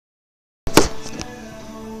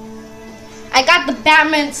I got the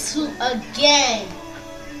Batman suit again.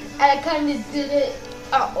 And I kind of did it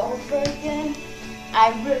over again. I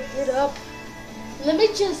ripped it up. Let me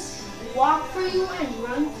just walk for you and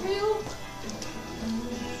run for you.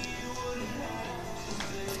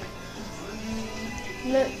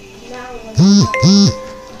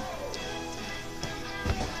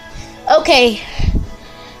 Okay,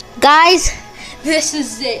 guys, this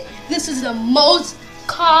is it. This is the most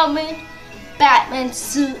common Batman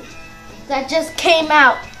suit that just came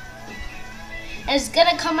out. And it's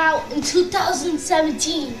gonna come out in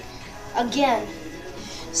 2017 again.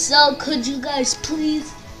 So could you guys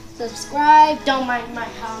please subscribe? Don't mind my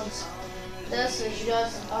house. This is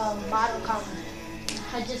just a model comment.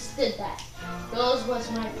 I just did that. Those was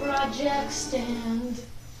my projects and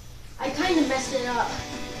I kind of messed it up.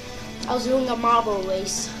 I was doing a marble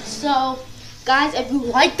race. So guys, if you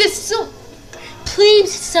like this suit,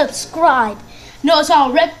 please subscribe. No, it's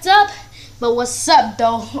all ripped up, but what's up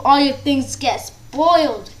though? All your things get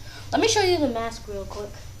spoiled. Let me show you the mask real quick.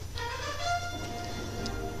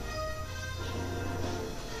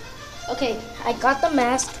 Okay, I got the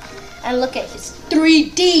mask and look at it, it's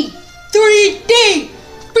 3D. 3D!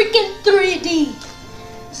 Freaking 3D!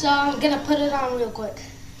 So I'm gonna put it on real quick.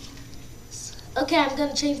 Okay, I'm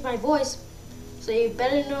gonna change my voice, so you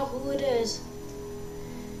better know who it is.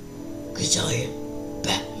 'Cause I am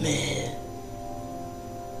Batman.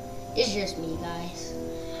 It's just me, guys.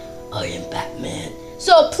 I am Batman.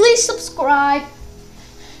 So please subscribe.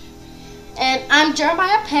 And I'm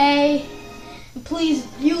Jeremiah Paye. Please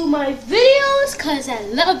view my videos, 'cause I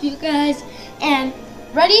love you guys. And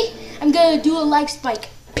ready? I'm gonna do a like spike.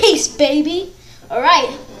 Peace, baby. Alright,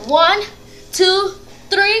 1, 2,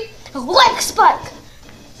 3, like spike.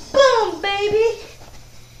 Boom, baby.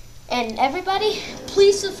 And everybody,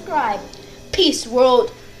 please subscribe. Peace,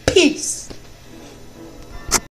 world. Peace.